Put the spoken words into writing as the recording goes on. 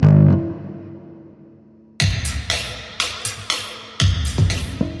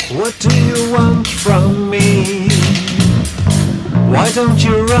What do you want from me? Why don't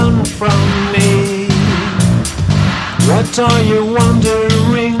you run from me? What are you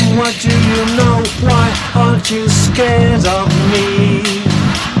wondering? What do you know? Why aren't you scared of me?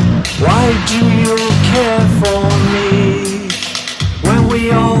 Why do you care for me? When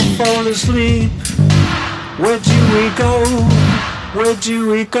we all fall asleep, where do we go? Where do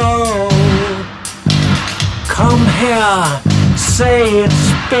we go? Come here, say it,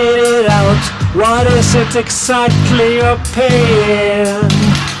 spit it out. What is it exactly you're paying?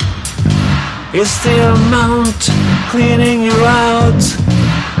 Is the amount cleaning you out?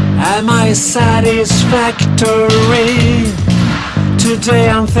 Am I satisfactory? Today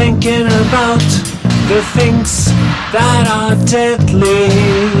I'm thinking about the things that are deadly.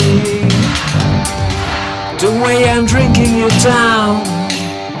 The way I'm drinking you down,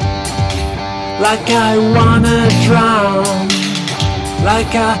 like I wanna drown,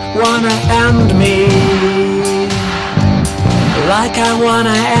 like I wanna end me, like I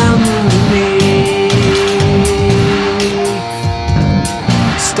wanna end me.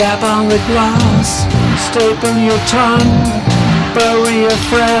 Step on the glass, staple your tongue, bury a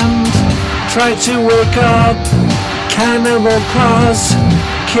friend, try to wake up, cannibal claws,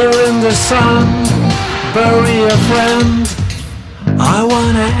 killing the sun, bury a friend. I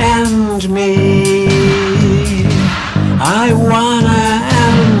wanna end me, I wanna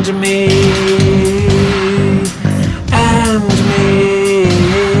end me, end me,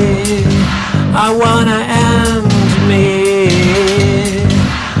 I wanna end me,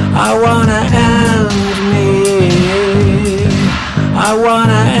 I wanna end me, I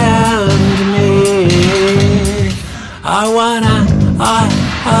wanna end me,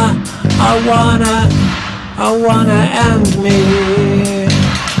 I wanna end me.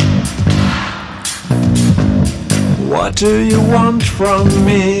 What do you want from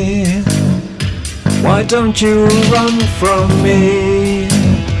me? Why don't you run from me?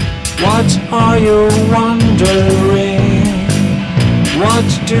 What are you wondering? What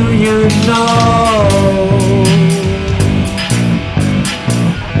do you know?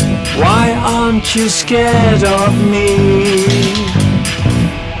 Why aren't you scared of me?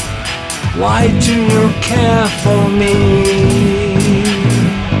 Why do you care for me?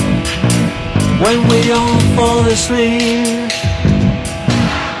 When we all fall asleep,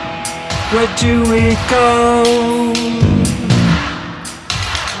 where do we go?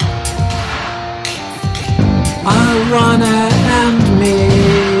 I wanna end me,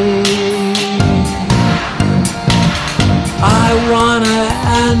 I wanna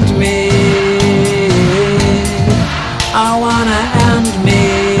end me, I wanna end me,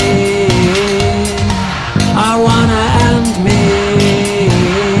 I wanna end me,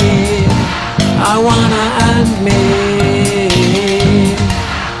 I wanna end me,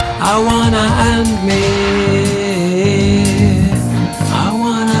 I wanna end me, I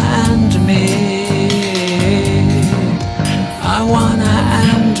wanna end me, I wanna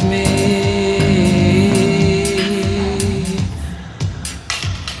end me,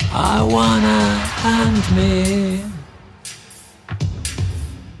 I wanna end me.